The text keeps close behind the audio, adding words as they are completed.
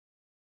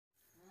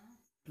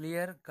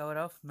Clear cover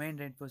of main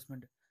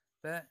reinforcement.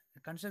 இப்போ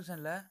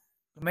கன்ஸ்ட்ரக்ஷனில்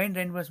main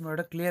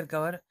ரெயின்ஃபோர்ஸ்மெண்ட்டோட clear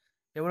cover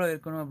எவ்வளோ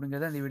இருக்கணும்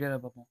அப்படிங்கிறத இந்த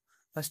வீடியோவில் பார்ப்போம்.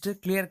 ஃபஸ்ட்டு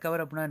கிளியர்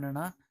கவர் அப்படின்னா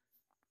என்னென்னா,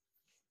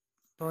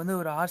 இப்போ வந்து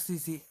ஒரு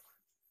ஆர்சிசி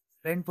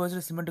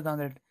ரெயின்ஃபோர்ஸ்டு சிமெண்ட்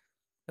காங்கிரீட்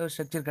ஒரு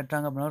ஸ்ட்ரக்சர்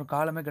கட்டுறாங்க அப்படின்னா, ஒரு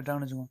காலமே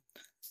கட்டுறாங்கன்னு வச்சுக்கோங்க.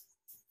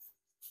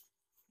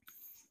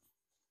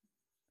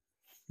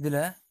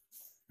 இதில்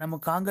நம்ம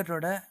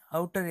காங்கிரீட்டோட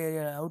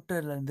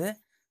அவுட்டர்லேருந்து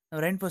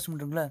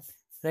ரெயின்ஃபோர்ஸ்மெண்ட் இருக்குல்ல,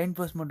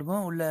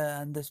 ரெயின்ஃபோர்ஸ்மெண்ட்டுக்கும் உள்ள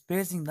அந்த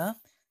ஸ்பேஸிங் தான்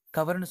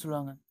கவர்னு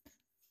சொல்லுவாங்க.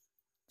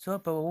 ஸோ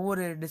இப்போ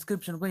ஒவ்வொரு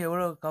டிஸ்கிரிப்ஷனுக்கும்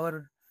எவ்வளோ கவர்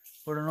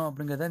போடணும்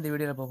அப்படிங்கிறத இந்த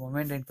வீடியோவில் பார்ப்போம்.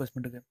 மெயின்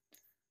ரெயின்ஃபோர்ஸ்மெண்ட்டுக்கு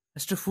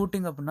ஃபஸ்ட்டு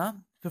ஃபூட்டிங் அப்படின்னா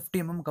 50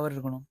 mm கவர்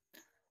இருக்கணும்.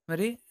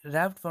 இதுமாதிரி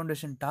ராஃப்ட்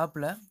ஃபவுண்டேஷன்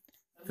டாப்பில்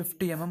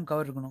 50 mm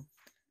கவர் இருக்கணும்.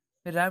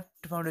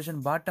 ராஃப்ட் ஃபவுண்டேஷன்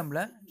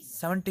பாட்டமில்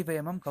 75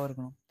 mm கவர்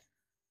இருக்கணும்.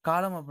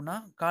 காலம் அப்படின்னா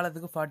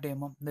காலத்துக்கு 40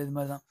 mm. இது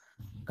மாதிரி தான்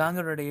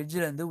காங்கிரீட்டோட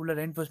எட்ஜிலேருந்து உள்ள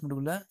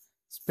ரெயின்ஃபோர்ஸ்மெண்ட்டுக்குள்ள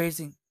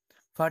ஸ்பேஸிங்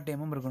 40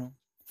 mm இருக்கணும்.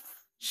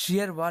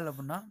 ஷியர் வால்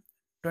அப்படின்னா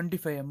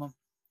 25 mm.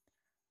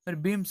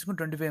 பீம்ஸுக்கும்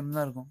 25 mm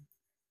தான் இருக்கும்.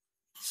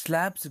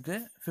 ஸ்லாப்ஸுக்கு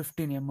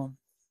 15 mm.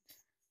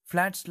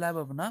 ஃப்ளாட் ஸ்லாப்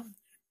அப்படின்னா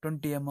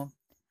 20 mm.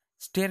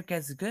 ஸ்டேர்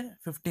கேஸுக்கு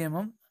 50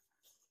 mm.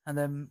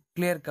 அந்த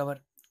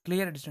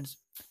clear distance,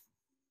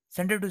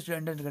 centre to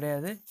centre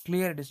கிடையாது,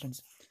 கிளியர் டிஸ்டன்ஸ்.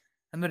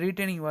 அந்த மாதிரி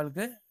ரீட்டைனிங்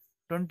வாலுக்கு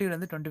 20 to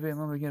 25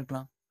 mm வரைக்கும்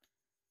இருக்கலாம்.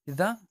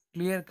 இதுதான்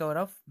clear cover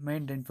of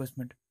main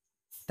reinforcement.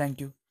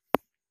 Thank you.